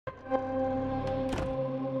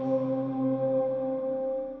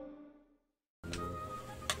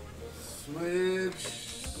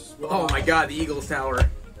Oh my god, the Eagles Tower.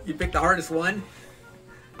 You picked the hardest one?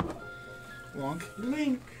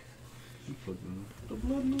 Link. The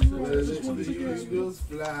blood moon the eagles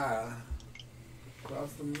fly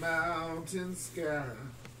across the mountain sky.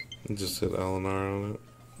 Just hit Eleanor on it,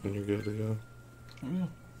 and you're good to go.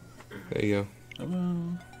 There you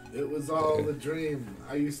go. It was all a dream.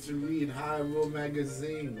 I used to read Hyrule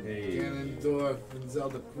magazine. Ganondorf and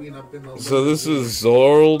Zelda Queen up in the. So this is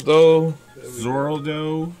Zoraldo.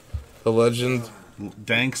 Zoraldo. The Legend.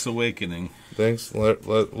 Dank's Awakening. Thanks,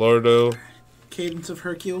 Lordo. Cadence of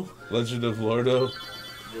Hercule. Legend of Lordo.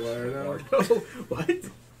 Lordo. What?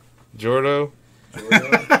 Jordo.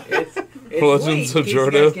 It's Legends of late, in case you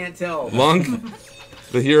Jordo. guys can't tell. Lunk.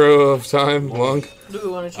 The hero of time. Lunk. Do we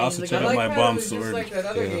want to change Also the check gun? out my bomb Just sword. like that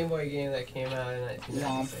other Yeah. Game Boy game that came out in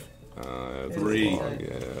 1996. 3.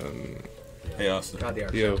 Yeah. Hey, Austin. God, the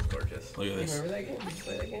art Yo. is gorgeous. Look at You this. remember that game? Did you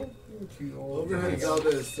play that game? You were too old. Overhead Zelda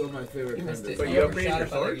is still my favorite You kind missed of it. But Zelda. you You upgraded shot your it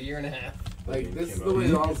by like sword? a year and a half. Like, this is the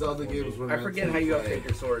way all Zelda games were I meant forget to how you play. upgrade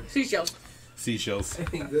your sword. Seashells. Seashells.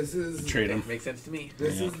 This is Trade them. Makes sense to me.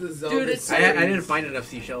 this Yeah. is the Zelda. Dude, it's- I series. didn't find enough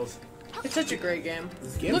seashells. It's such a great game.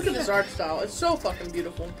 game Look at this art style. It's so fucking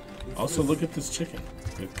beautiful. Also, look at this chicken.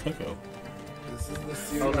 The Coco. This is the I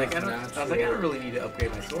series. was like, I don't really need to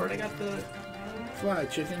upgrade my sword. I got the Fly,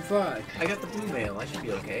 chicken, fly. blue mail. I should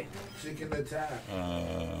be okay. Chicken attack.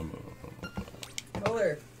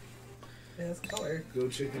 Color. It has color. Go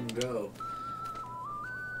chicken go.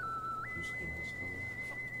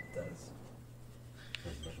 It does.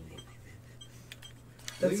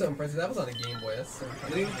 That's so impressive. That was on a Game Boy. That's so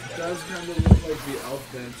impressive. Link does kind of look like the elf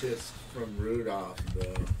dentist from Rudolph,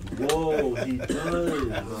 though. Whoa, he does.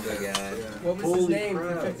 Oh my god. Yeah. What was his Holy name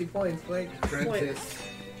for crap. 50 points, Blake? Prentice.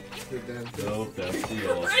 The dentist. Nope, that's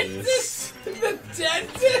the office. The dentist!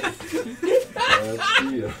 That's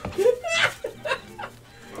the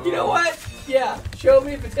You know what? Yeah, show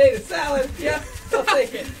me potato salad. Yeah, I'll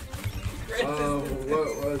take it.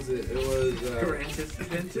 What was it? It was. Prentice the It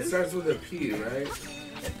dentist? starts with a P, right?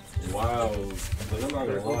 Wow. But I'm not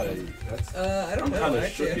gonna lie. That's I don't I'm know. kinda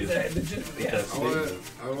Actually, shook I it. legitimately that asked.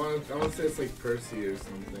 statement. I want to say it's like Percy or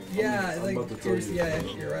something. Yeah, I'm like about to tell seriously, you. yeah,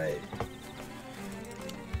 actually, you're right.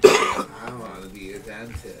 I want to be a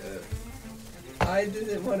dentist. I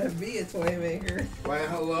didn't want to be a toy maker. Why,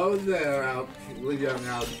 hello there, young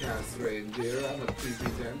outcast reindeer. I'm a creepy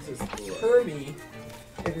dentist boy. Hermie.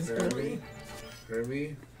 It was Hermie? Hermie.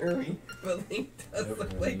 Hermie? Hermie. But Link does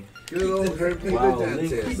look like. Good old Hermie Wow, the Link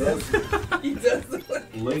dentist. does, He does look like.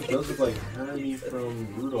 Link does look like Hermie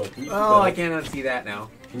from Rudolph. Can you tweet Oh, that I out? can't unsee that now.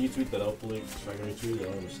 Can you tweet that out, Link? So I can retweet it. I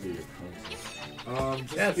want to see your content.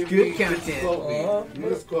 Just That's give good me, content. Just quote me. Aw. You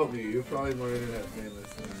just quote me. You're probably more internet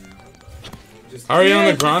famous than me. Just Yeah, Ariana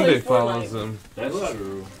it's just like Grande Fortnite. follows him. That's Look.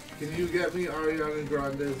 true. Can you get me Ariana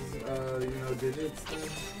Grande's, digits then?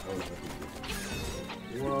 I was happy.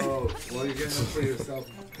 Whoa. Well, you're getting them for yourself.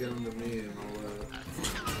 Get them to me and I'll,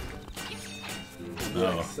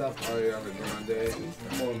 No. Yourself, Ariana Grande.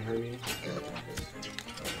 Come on, Hermie.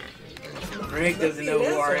 Greg doesn't know Be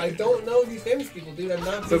an who asshole. are. I don't know these famous people, dude. I'm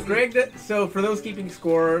not. So busy. Greg, so for those keeping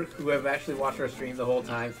score who have actually watched our stream the whole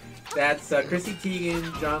time, that's Chrissy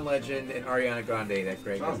Teigen, John Legend, and Ariana Grande that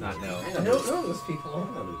Greg does not know. I don't know those people.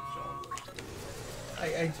 I don't know.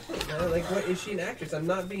 Like, what is she an actress? I'm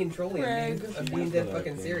not being trolly. I'm being dead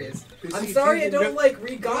fucking serious. I'm sorry, I don't like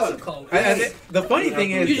read gossip columns. The funny thing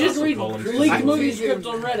is, You just read leaked movie scripts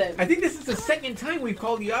on Reddit. I think this is the second time we've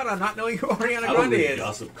called you out on not knowing who Ariana I don't Grande read is.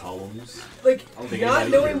 gossip columns. Like, I don't think not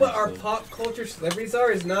anybody knowing what reads our them. pop culture celebrities are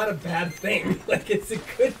is not a bad thing. Like, it's a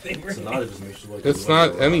good thing. It's Right? not. It just makes you like. It's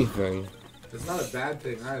not anything. It's not a bad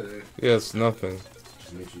thing either. Yeah, it's nothing.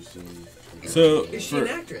 Just makes you seem. So, Is she an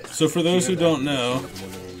actress? so for those who don't know,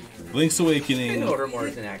 Link's I Awakening. know her more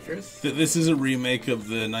as an actress. This is a remake of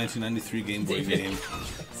the 1993 Game Boy game.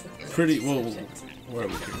 Pretty well. Where are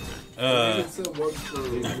we here? It's a one for.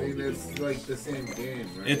 I mean, it's like the same game,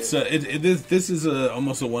 right? It's this is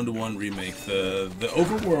almost a 1-to-1 remake. The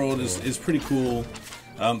overworld is pretty cool.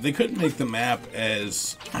 They couldn't make the map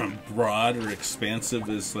as broad or expansive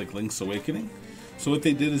as like Link's Awakening, so what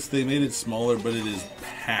they did is they made it smaller, but it is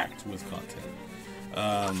packed with content.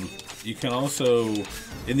 You can also,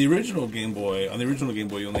 in the original Game Boy, on the original Game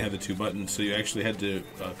Boy, you only had the 2 buttons, so you actually had to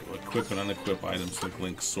equip and unequip items like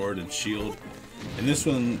Link's sword and shield. In this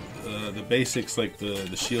one, the basics like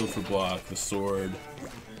the shield for block, the sword,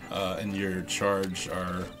 and your charge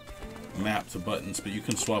are mapped to buttons, but you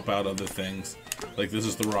can swap out other things. Like this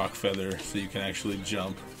is the rock feather, so you can actually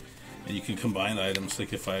jump, and you can combine items.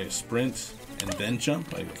 Like if I sprint and then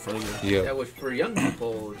jump, I go further. Yeah. Yeah, which for young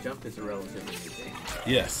people, jump is a relatively new thing.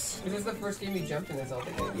 Yes. Is this the first game you jumped in a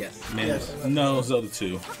Zelda game? Yes. Man, Yes. No, Zelda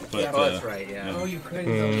 2. But, Oh, that's right. Yeah. Oh, you could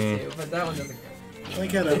Zelda too, but that one doesn't count.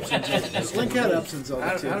 Link had ups and Link had ups and Zelda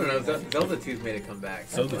I 2. don't know. Zelda 2's made a comeback.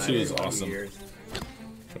 Zelda 2 is After awesome. years.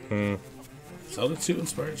 Zelda 2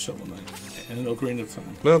 inspired Shovel Knight and Ocarina of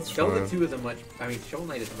Time. That's Zelda fine. 2 is a much. I mean, Shovel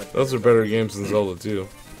Knight is a much. Those are better games than Zelda 2.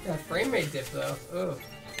 Yeah, frame rate dip though. Ugh.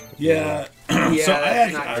 Yeah. Yeah, So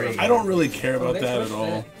that's not great. I don't really care Oh, about they that at pushed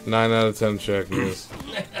all. it. 9 out of 10 Shacknews.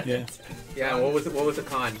 Yeah. Yeah. What was it? What was the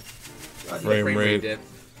con? Frame rate. dip.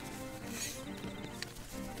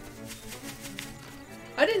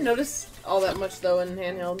 I didn't notice all that much though in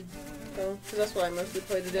handheld, so because that's what I mostly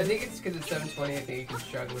played it I in. think it's because it's 720. I think you can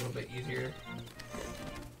shrug a little bit easier.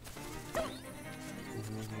 But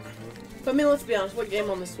I mean, let's be honest. What game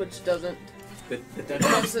on the Switch doesn't? The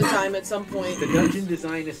dungeon. Most of the time, at some point. The dungeon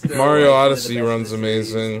design is still Mario one of the Odyssey best runs in the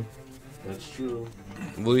series. amazing. That's true.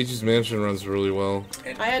 Luigi's Mansion runs really well.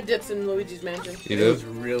 I had dips in Luigi's Mansion. You It was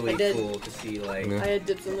did? really I did. cool to see, like, Yeah. I had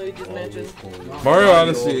dips in Luigi's Mansion. Mario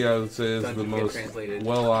Odyssey, I would say, is the Dungeon get most translated.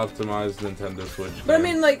 well-optimized Nintendo Switch But I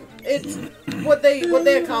game. mean, like, it's what they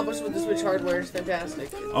accomplished with the Switch hardware is fantastic.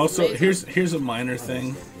 It's Also, amazing. here's a minor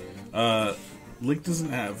thing. Link doesn't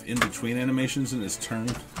have in-between animations in his turn,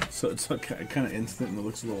 so it's like kind of instant and it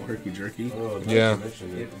looks a little herky-jerky. Oh, Yeah.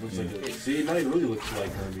 It looks like see, now it really looks like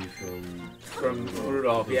Kirby from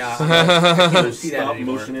Rudolph. Yeah, I don't see that stop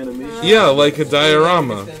anymore. motion animation. Yeah, like a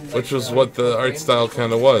diorama, which was what the art style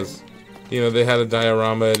kind of was. You know, they had a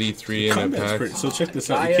diorama at E3 and at Combat's pretty, PAX. so check this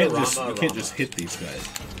out. You can't Diorama. just hit these guys.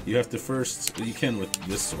 You have to first. You can with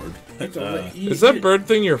this sword. But, Is that bird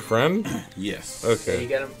thing your friend? yes. So you Okay.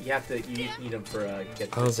 get 'em- You have to. You need them for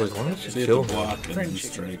get. I was like, why don't So you you have kill to him? block and then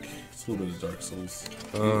strike. It's a little bit of Dark Souls.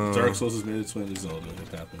 Uh. Dark Souls has made its way into Zelda.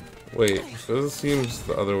 It happened. Wait, this seems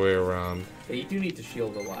the other way around. Yeah, you do need to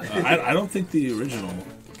shield a lot. I don't think the original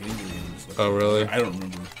Game Boy game was like Oh, really? I don't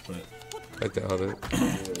remember, but I doubt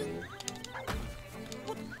it.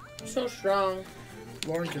 So strong.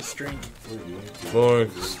 Lauren can string. More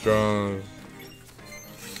strong.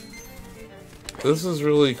 This is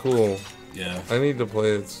really cool. yeah, I need to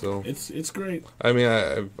play it still. it's great. I mean,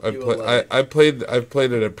 You will love it. I've played it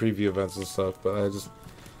at preview events and stuff, but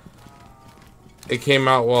it came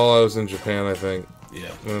out while I was in Japan, I think,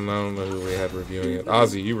 Yeah. and I don't know who we had reviewing it.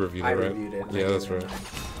 Ozzy, you reviewed I it, right? reviewed it. Yeah, I that's gave it right. a 9.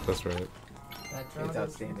 That's right. It's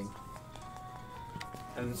outstanding.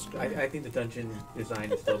 And I think the dungeon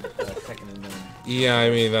design is still second to none. Yeah, I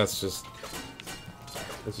mean that's just.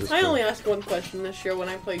 It's just I cool. only asked one question this year when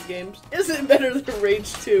I played games. Is it better than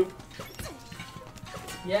Rage 2?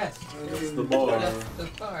 Yes. That's the bar. That's the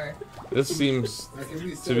bar. This seems I can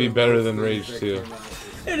be to be better than Rage 2.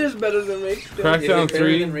 It is better than Rage 2. Crackdown better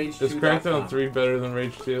 3 than Rage is 2? Crackdown 3 better than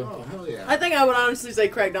Rage 2? Oh, hell yeah. I think I would honestly say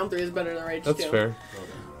Crackdown 3 is better than Rage 2. That's fair.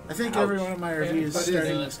 I think every one of my reviews But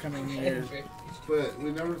starting is it- this coming year. But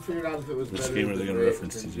we never figured out if it was Which better game are they than gonna Rage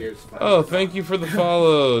reference than to? Gears 5. Oh, thank you for the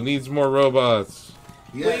follow. Needs more robots.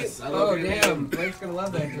 Yes, I love Oh your damn, name. Blake's gonna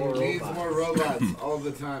love that More game. Needs more robots all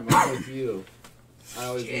the time. I'm like you. I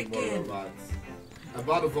always need more robots. I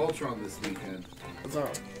bought a Voltron this weekend What's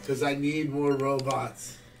up? because I need more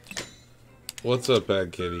robots. What's up,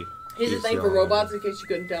 Bad Kitty? He's a He's thing for yelling. robots, in case you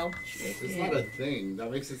couldn't tell. It's not a thing.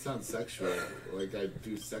 That makes it sound sexual. Like I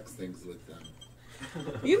do sex things with them.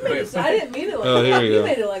 You made it. I didn't mean it like Oh, that. here you You go.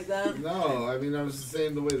 made it like that. No, I mean I was just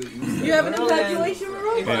saying the way that you said You have an it. infatuation with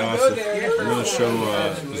robots. Hey, Go also, there. I'm gonna show You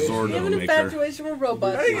have Zordo an Maker. infatuation with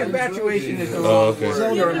robots. I think infatuation is the Oh, wrong okay. word. You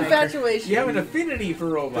have Zelda an Maker. infatuation. You have an affinity for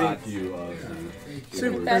robots. Thank you, Ozzy. Thank you.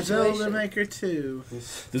 Super Infatuation. Zelda Maker 2.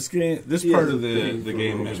 This part of the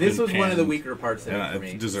game has This been was one of the panned, weaker parts of it for and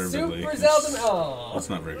me. deservedly. Super It's- Zelda. Oh. It's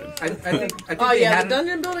not very good. I think Oh they yeah, had the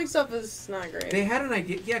dungeon building stuff is not great. They had an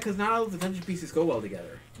idea, yeah, because not all of the dungeon pieces go well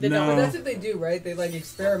together. They No. don't. But that's what they do, right? They like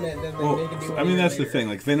experiment and then they Well, make a new one. I mean, that's the later. thing.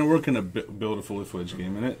 Like, they know we're gonna build a fully fledged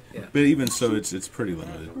game in it, Yeah. but even so, it's pretty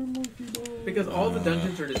limited. Because all the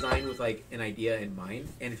dungeons are designed with like an idea in mind,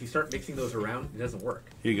 and if you start mixing those around, it doesn't work.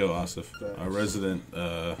 Here you go, Asif, our resident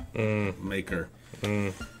maker.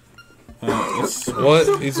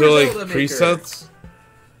 What? These are like Zelda Maker. presets?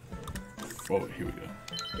 Oh, here we go.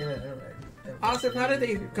 Yeah, all right. Also, how did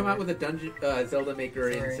they come out with a dungeon Zelda Maker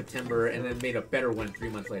in Sorry. September and then made a better one 3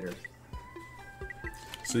 months later?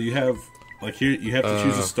 So you have like here you have to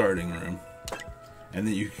choose a Uh. starting room, and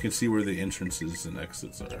then you can see where the entrances and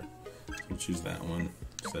exits are. So we'll choose that one,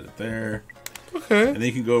 set it there, Okay. and then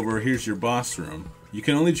you can go over. Here's your boss room. You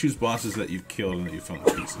can only choose bosses that you've killed and that you found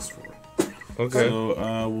pieces for. Okay.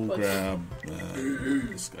 So we'll grab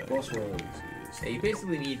this guy. Boss room. these. Yeah, you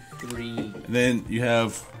basically need 3. And then you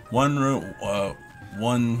have one room,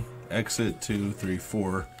 one exit, 2, 3,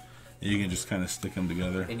 4. You can just kind of stick them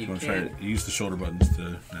together. And you wanna can't- use the shoulder buttons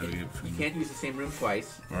to navigate between You can't use the same room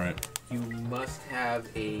twice. them. All right. You must have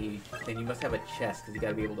a chest because you got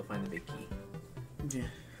to be able to find the big key. Yeah,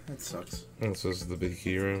 that sucks. This is the big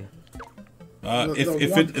key room.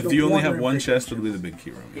 If you only have one chest, it'll be the big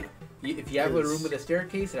key room. Yeah. If you have a room with a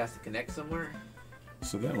staircase, it has to connect somewhere.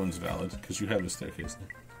 So that one's valid because you have a staircase there.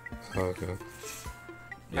 Oh, okay.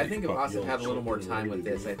 I think if Austin had a little more time with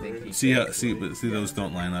this, I think he See those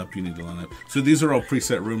don't line up. You need to line up. So these are all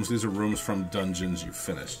preset rooms. These are rooms from dungeons you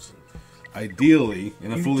finished. Ideally,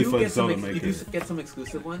 in a fully fledged Zelda Maker. You do get some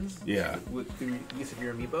exclusive ones. Yeah. Through use of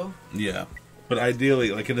your amiibo. Yeah, but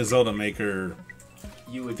ideally, like in a Zelda Maker,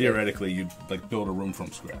 You would theoretically you'd like build a room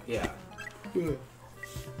from scratch. Yeah.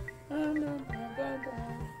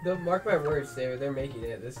 Though, mark my words, they're making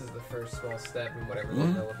it. This is the first small step in whatever they're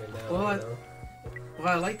developing now. Well,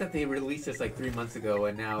 I like that they released this like 3 months ago,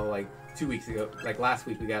 and now like 2 weeks ago, like last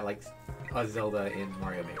week, we got like a Zelda in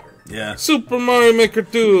Mario Maker. Yeah. Super Mario Maker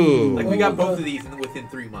 2! Like we got both of these within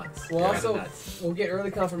 3 months. Well, Kinda also, nuts. we'll get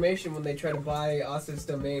early confirmation when they try to buy Austin's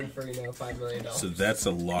domain for $5 million. So that's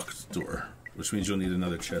a locked door, which means you'll need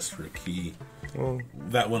another chest for a key. Well,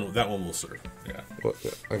 that one will serve. Yeah. Well,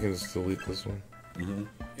 I can just delete this one. Mm-hmm.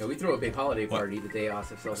 Yeah, we throw a big holiday party the day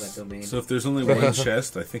Austin sells that domain. So if there's only one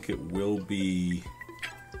chest, I think it will be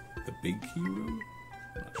the big key room.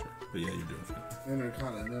 I'm not sure, but yeah, you're doing fine.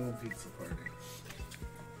 Intercontinental pizza party.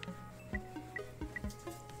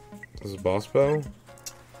 Is it boss battle?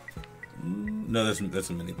 No, that's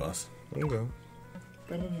a mini boss. Okay.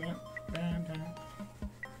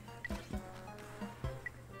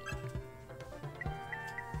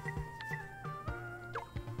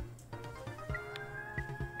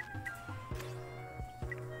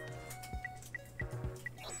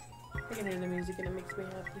 I can hear the music and it makes me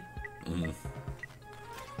happy. Mm-hmm.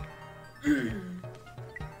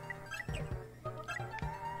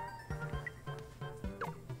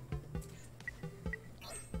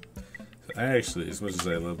 I actually, as much as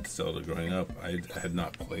I loved Zelda growing up, I had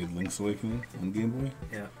not played Link's Awakening on Game Boy.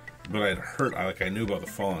 Yeah. But I'd heard, I knew about the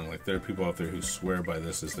following. Like, there are people out there who swear by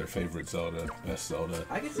this as their favorite Zelda, best Zelda.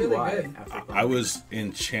 I can see why. I was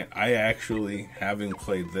I actually, having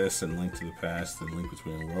played this and Link to the Past and Link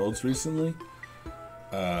Between Worlds recently,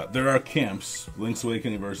 there are camps, Link's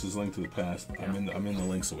Awakening versus Link to the Past. Yeah. I'm in the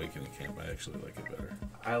Link's Awakening camp. I actually like it better.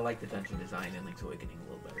 I like the dungeon design in Link's Awakening a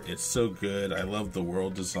little better. It's so good. I love the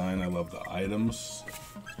world design. I love the items.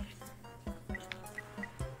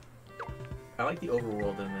 I like the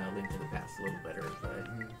overworld in Link to the Past a little better, but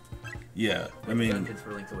Yeah, I the mean, dungeons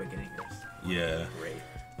for Link's Awakening is yeah. great.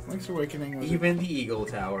 Link's Awakening was Even the Eagle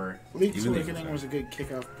Tower. Link's Even the Awakening Eagle was a good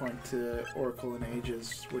kickoff point to Oracle and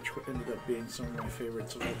Ages, which ended up being some of my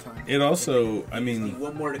favorites of all time. It also, I You mean, need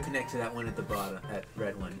one more to connect to that one at the bottom, that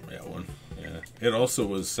red one. yeah, one. Yeah, it also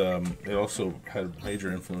was. It also had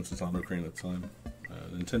major influences on Ocarina of Time.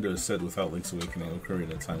 Nintendo has said without Link's Awakening,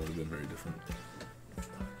 Ocarina of Time would have been very different.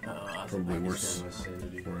 Probably worse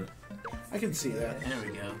for it. I can see that. There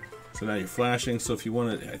we go. So now you're flashing. So if you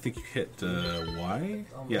want to, I think you hit Y.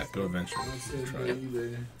 Yeah, go adventure. Try it.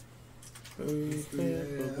 You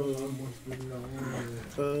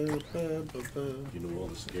know all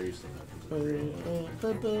the scary stuff happens.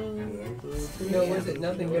 No, what is it?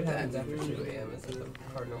 Nothing good happens after 2 a.m. Is it the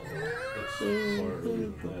cardinal?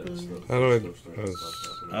 How do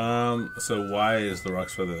I... So Y is the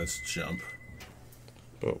Rock's Feather. That's jump.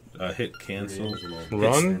 Hit cancel.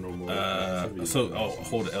 Run?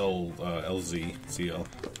 Hold L, LZ, CL.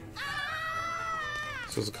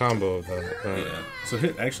 So it's a combo of that. Yeah. So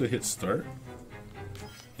hit start,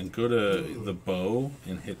 and go to the bow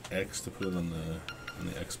and hit X to put it on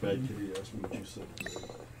the X pad.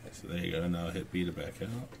 So there you go. Now hit B to back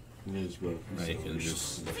out. Now you can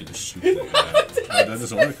just shoot that guy. Oh, that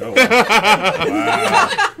doesn't work. Oh.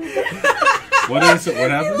 Wow. What is it?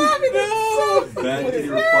 What happened? Bad he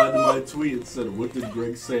replied to my tweet and said, "What did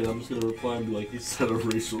Greg say?" And I'm just gonna reply and be like, "He said a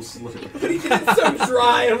racial slur." But he did it so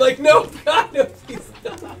dry. I'm like, no, God, no, please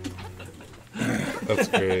stop. That's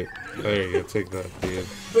great. There you go. Take that, dude.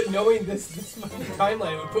 But knowing this fucking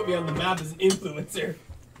timeline would put me on the map as an influencer.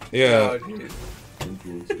 Yeah.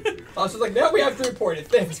 I was just like, now we have to report it.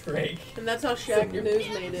 Thanks, Greg. And that's how Shacknews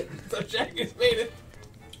made it. That's how Shacknews made it.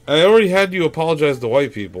 I already had you apologize to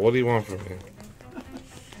white people. What do you want from me?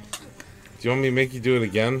 Do you want me to make you do it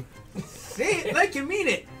again? Say it like you mean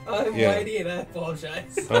it. I'm Yeah. whitey and I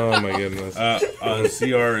apologize. Oh my goodness.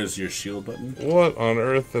 CR is your shield button. What on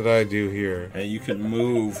earth did I do here? And you can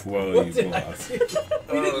move while What you did I block. do?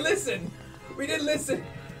 We didn't listen. We didn't listen.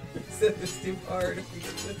 You said this too hard. We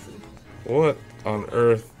didn't listen. What on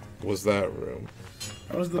earth was that room?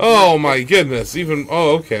 That was the Oh my goodness! Even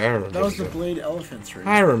okay, I remember. That was the them. Blade Elephants room.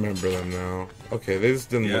 I remember them now. Okay, they just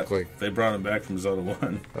didn't look like. They brought him back from Zelda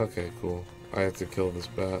 1. Okay, cool. I have to kill this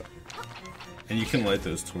bat. And you can light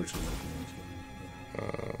those torches. Uh,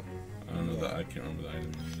 I don't know I can't remember the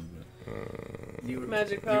item you need,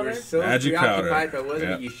 Magic You were powder. so Magic preoccupied powder. by whether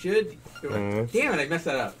Yeah. you should. Mhm. Damn it! I messed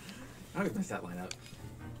that up. I always mess that line up.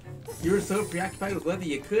 You were so preoccupied with whether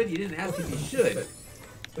you could, you didn't ask if you should.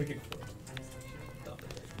 Looking for it.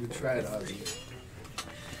 You tried, Ozzy.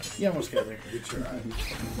 You almost got there. You tried.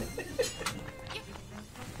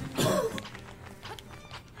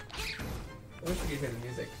 I wish we could hear the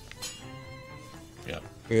music. Yeah.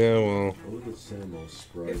 yeah, well, I look at Sam all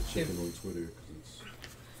fried chicken on Twitter because it's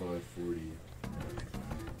 5:40.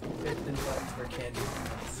 $15 for candy.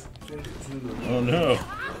 Oh no.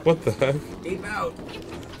 what the heck? Ape out.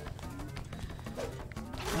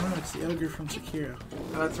 Oh, no, it's the ogre from Sekiro.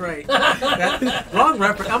 Oh, that's right. That's wrong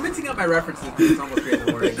reference. I'm mixing up my references because it's almost 3 in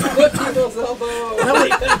the morning. What people's elbow?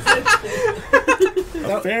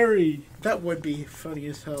 A fairy. That would be funny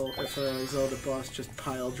as hell if a Zelda boss just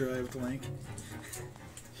pile drived Link.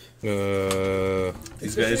 These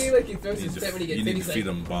guys Especially, like, you throw some need step when you get you need to he's feed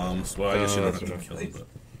like, them bombs. Well, I guess you don't that's have to right. kill them,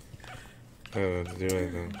 but I don't have to do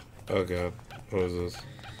anything. Oh god, what is this?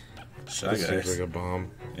 Shy This seems Guys. like a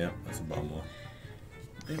bomb. Yeah, that's a bomb wall.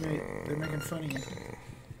 They're making fun of you.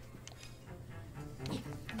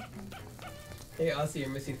 Hey, Aussie, you're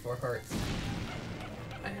missing 4 hearts.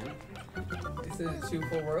 I am. This is 2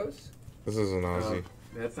 full rows? This is an Aussie.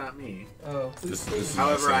 That's not me. Oh. This is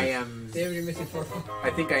However, I insane. am. David, you're missing 4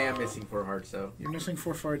 I think I am missing 4 hearts, though. You're missing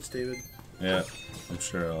 4 farts, David. Yeah, I'm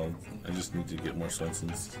sure I just need to get more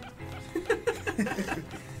Swensons.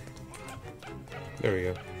 There we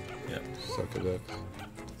go. Yeah. Suck a dick.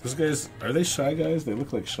 Those guys, are they Shy Guys? They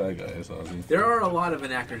look like Shy Guys, Ozzy. There are a lot of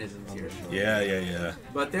anachronisms here. Yeah.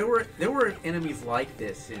 But there were enemies like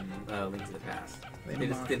this in Link to the Past. They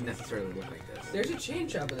just didn't necessarily look like this. There's a chain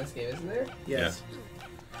chomp in this game, isn't there? Yes.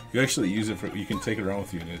 You actually use it for. You can take it around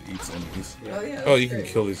with you and it eats enemies. Yeah. Oh, yeah. Oh, you that's can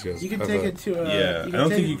great. kill these guys. You can I take thought- it to. Yeah, I don't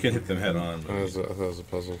think you can hit them head on. I thought it was a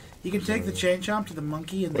puzzle. You can take the chain chomp to the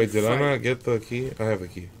monkey and Wait, then did I fight. not get the key? I have the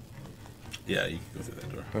key. Yeah, you can go through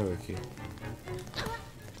that door. I have the key.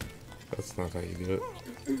 That's not how you do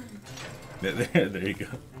it. There you go.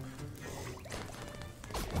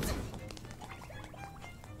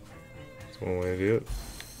 That's one way to do it.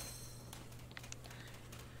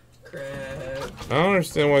 Crap. I don't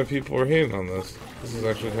understand why people are hating on this. This is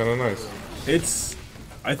actually kind of nice.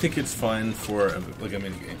 I think it's fine for like a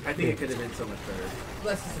mini game. I think it could have been so much better.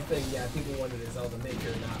 That's just the thing, yeah, people wanted a Zelda Maker,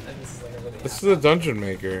 not, and this is like a really This is a dungeon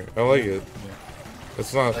maker. I like it.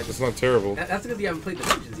 It's not terrible. That's because you haven't played the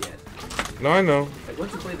dungeons yet. No, I know. Like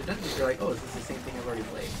once you play the dungeons, you're like, oh, is this the same thing I've already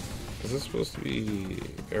played? Is this supposed to be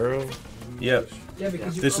arrow? Yeah. Yeah,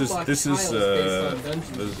 because you This is unlock this is tiles based on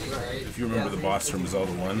dungeons, the, right? if you remember Yeah, the boss from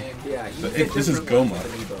Zelda 1. Yeah, you But get this is different ones Goma.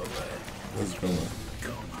 with Amiibo, but This is Goma.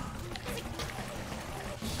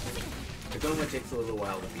 the Goma takes a little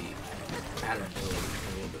while to be patterned. A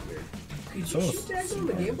little bit weird. Could So- you shoot that on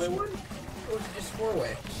the Game Boy one? Or was it just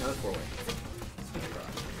 4-way? No, it's 4-way.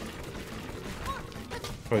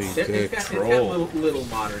 Oh, you It's dick. got Troll. little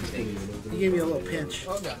modern things. He gave you a little pinch.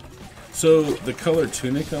 Oh god. So the color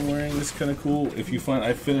tunic I'm wearing is kind of cool. If you find,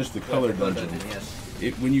 I finished the color dungeon.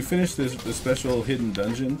 Yes. When you finish the special hidden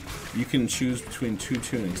dungeon, you can choose between 2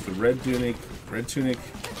 tunics. The red tunic,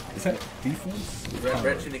 is that defense? Red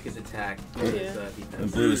Power. tunic is attack. Blue is And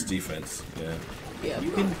defense. blue is defense. Yeah. Yeah.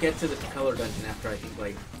 You can get to the color dungeon after I think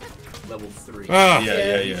like level 3. Ah!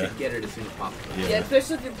 Yeah. You should get it as soon as possible. Yeah. Yeah,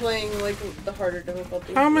 especially if you're playing like the harder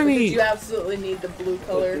difficulty. How many- Because you absolutely need the blue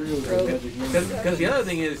color robe. Because the other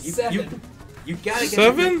thing is you gotta get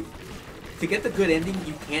 7? to get the good ending.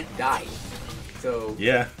 You can't die. So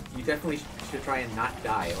Yeah. you definitely should try and not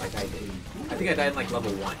die like I did. I think I died in like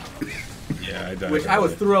level 1, Yeah, I died. which I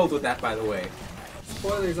was thrilled with that, by the way.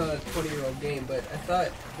 Spoilers on a 20-year-old game, but I thought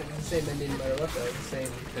it was the same ending no matter what, though. It was the same.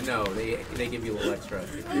 And no, they give you a little extra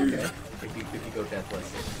if you go deathless.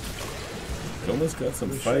 Goma's got some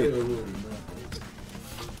fight.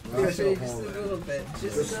 Yeah, so just a little bit.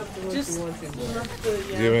 Just enough to Just want to. enough to, Do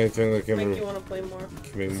you have anything that can make you want to play more.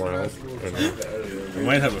 give me more health? Or no? We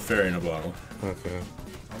might have a fairy in a bottle. Okay.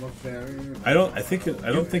 I'm a fairy. I don't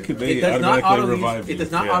think they It does not automatically auto revive use. you. It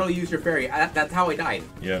does not Yeah. auto use your fairy. That's how I died.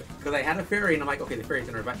 Yeah. Because I had a fairy and I'm like, okay, the fairy's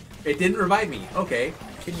gonna revive. It didn't revive me. Okay,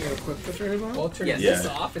 Can you equip the fairy bottle? Well, turn Yes. this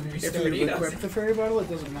Yeah. off and If restart you it. equip the fairy bottle, it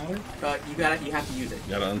doesn't matter. you have to use it.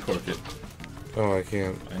 You gotta uncork it. Oh, I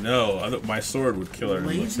can't. I know. My sword would kill her.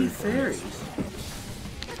 Lazy fairies.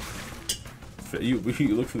 You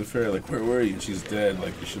look for the fairy, like, where were you? She's dead.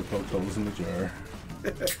 Like, you should have poked holes in the jar.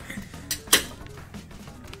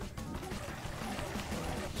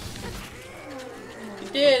 You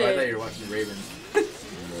did I thought it. you were watching the Ravens.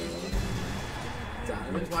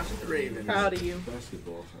 Donovan's watching the Ravens. Proud of you.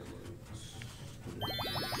 Basketball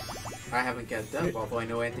I haven't kept up, although I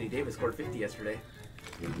know Anthony Davis scored 50 yesterday.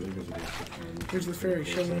 Here's the fairy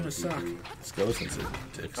showing him a sock. Skeletons are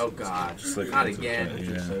dicks. Oh God, Just like not lots of- again.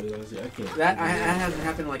 Yeah. That hasn't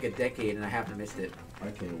happened in like a decade, and I haven't missed it.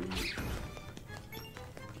 I can't wait.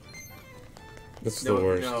 That's No, the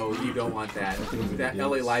worst. no, you don't want that. That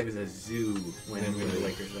LA Live is a zoo when the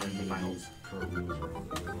Lakers are in the finals.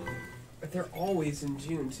 But they're always in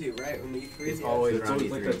June too, right? When we freeze. It's always It's around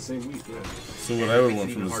always like E3. that same week, yeah. So what I would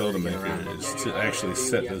want from Even the harder Zelda to get Maker around. is to actually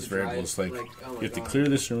set those variables. Like, you have to clear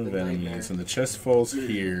this room of enemies, and the chest falls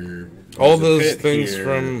here. All there's a those pit things here.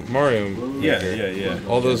 from Mario. Yeah.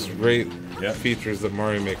 All those great Yep. features that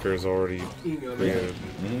Mario Maker has already created.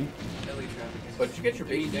 Mm-hmm. But did you get your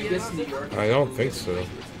baby? I guess New York. I don't think so.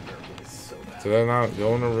 Did I not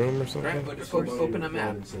go in a room or something? Right, but just open a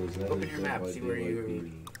map. Open your map. See where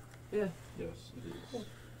you. Yeah. Yes, it is.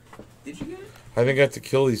 Did you get it? I think I have to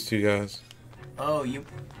kill these two guys. Oh, you.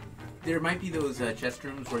 There might be those chest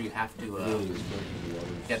rooms where you have to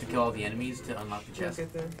kill all the enemies to unlock the chest.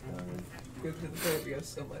 Get there. Go to the therapy. Have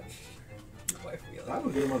so much. Wife I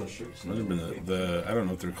would get him on a shirt. Might have been the I don't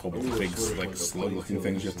know what they're called, but the big like slug-looking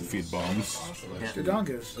things you have to feed bombs. Yeah.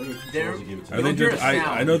 Dodongos. There, Are you'll they hear a I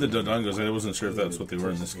sound. know the Dodongos. I wasn't sure if that's what they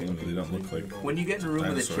were in this game, but they don't look like. When you get in a room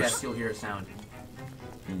with a Dinosaurs. chest, you'll hear a sound.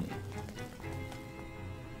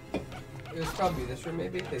 It was probably this room,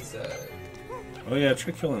 maybe. Because Oh yeah,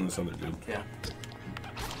 try killing this other dude. Yeah.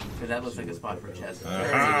 Because that looks like a spot for a chest.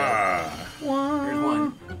 Aha! There's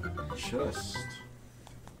one. Chest.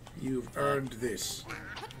 You've earned this.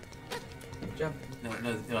 jump. No,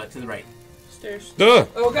 to the right. Stairs. Duh!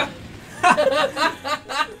 Oh god.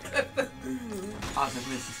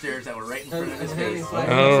 Awesome, missed the stairs that were right in front of his face. I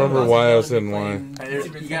don't remember why I was in line.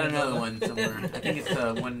 You got another one somewhere. I think it's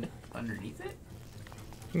one underneath it.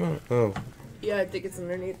 No. Oh. Yeah, I think it's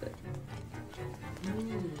underneath it.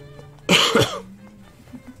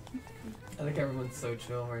 I think everyone's so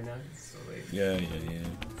chill right now. It's so late. Yeah.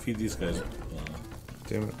 Feed these guys.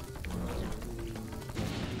 Damn it.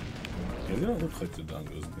 Yeah, they don't look like the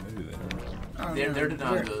Dongos, but maybe they are. They're the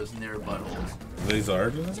Dongos and they're buttholes. These are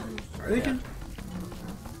the Are they good?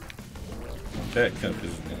 That cup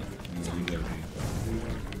is you gotta be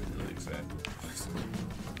really exact.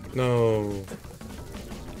 No.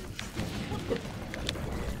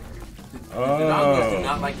 The Dongos do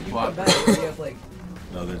not like to You go come out. back and you have like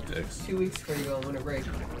No, they're dicks. 2 weeks before you go on winter break.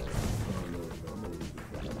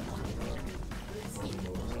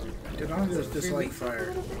 Dodongos dislike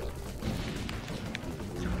fire.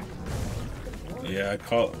 Yeah,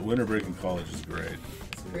 winter break in college is great.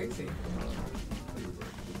 It's crazy.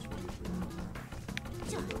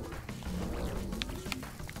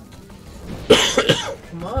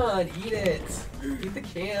 Come on, eat it. Eat the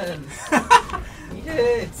can. Eat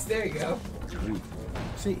it. There you go.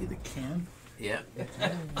 Say the can. Yeah.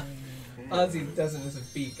 Ozzy does it as a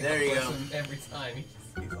beak. and There you I'll go. force him every time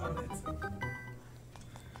he's on it.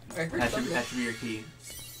 I heard That something. should be your key.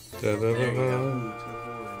 Da, da, da, There you da.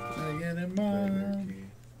 I get it, mom.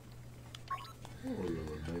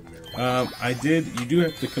 You do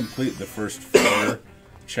have to complete the first 4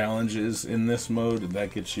 challenges in this mode, and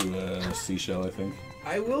that gets you a seashell, I think.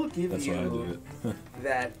 I will give That's why I you did it.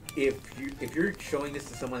 that if you're showing this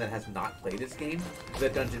to someone that has not played this game, the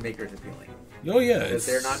Dungeon Maker is appealing. Oh yeah, Because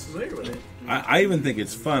they're not familiar with it. I even think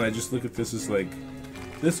it's fun. I just look at this as like,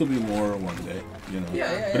 this will be more one day, you know.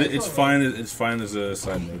 Yeah, But it's totally. fine. It's fine as a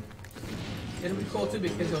side mode. It'll be cool too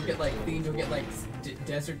because you'll get like themed. You'll get like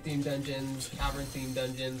desert themed dungeons, cavern themed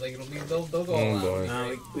dungeons. Like it'll be they'll go all Oh, out. boy. It'll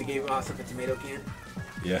be great. We gave Austin a tomato can.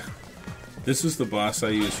 Yeah. This is the boss I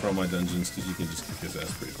use for all my dungeons because you can just kick his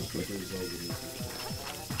ass pretty quickly.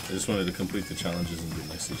 I just wanted to complete the challenges and get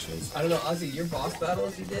my seashells. I don't know, Ozzy, your boss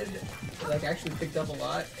battles you did, like, actually picked up a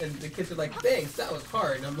lot, and the kids are like, thanks, that was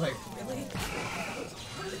hard, and I'm like, really?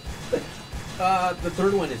 The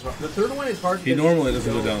third one is hard. The third one is hard. He normally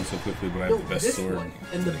doesn't go down so quickly, but I have the best this sword one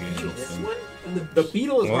in and the the game. beetle. This so. one and the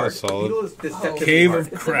beetle is Well, hard. solid. The beetle is deceptively Cave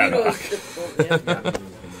hard. of Craddock.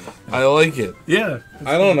 I like it. Yeah.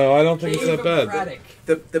 I don't know. I don't think it's that bad. Democratic.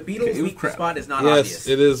 The beetle's Cave of weak Craddock. spot is not Yes, obvious.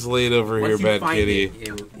 it is late over Once here, you Bad find Kitty.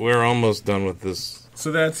 it We're almost done with this.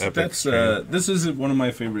 So that's Epic this is one of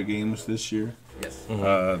my favorite games this year. Yes.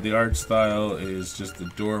 The art style is just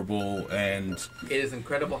adorable, and it is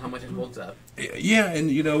incredible how much it holds up. Yeah, and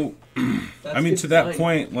I mean, to that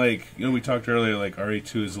point, like we talked earlier, like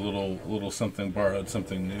RE2 is a little something borrowed,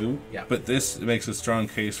 something new. Yeah. But this makes a strong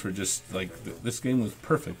case for just like this game was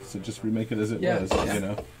perfect, so just remake it as it was.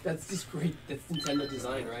 That's just great. That's Nintendo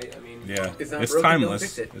design, right? I mean, yeah, it's broken,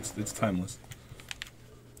 timeless. It's timeless.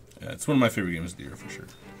 Yeah, it's one of my favorite games of the year for sure.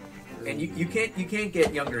 And you can't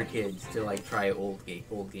get younger kids to like try old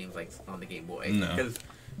games like on the Game Boy. No. Because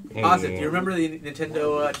Ozzy, do you remember the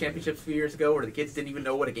Nintendo Championships a few years ago where the kids didn't even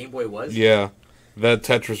know what a Game Boy was? Yeah, that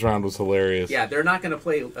Tetris round was hilarious. Yeah, they're not going to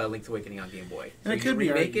play Link's Awakening on Game Boy. So you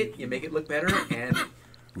remake it, you make it look better, and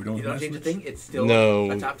you don't change a thing. It's still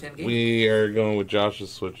a top 10 game. We are going with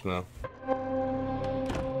Josh's Switch now.